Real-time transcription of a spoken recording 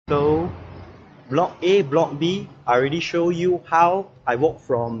Block A, Block B, I already show you how I walk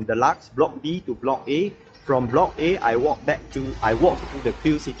from the Luxe, Block B to Block A. From Block A, I walk to the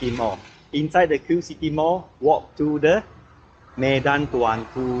Q City Mall. Inside the Q City Mall, walk to the Medan Tuan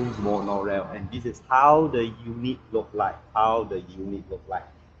Ku monorail. And this is how the unit look like,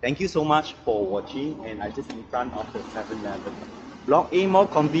 Thank you so much for watching, and I just in front of the 7-Eleven. Block A more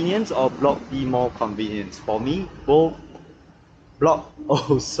convenience or Block B more convenience? For me, both block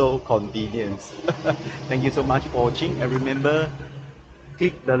also convenience. Thank you so much for watching, and remember,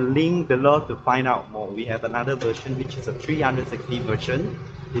 click the link below to find out more. We have another version which is a 360 version.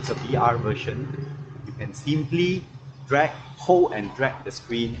 It's a VR version. You can simply hold and drag the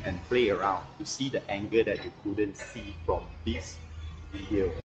screen and play around to see the angle that you couldn't see from this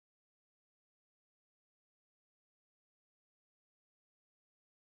video.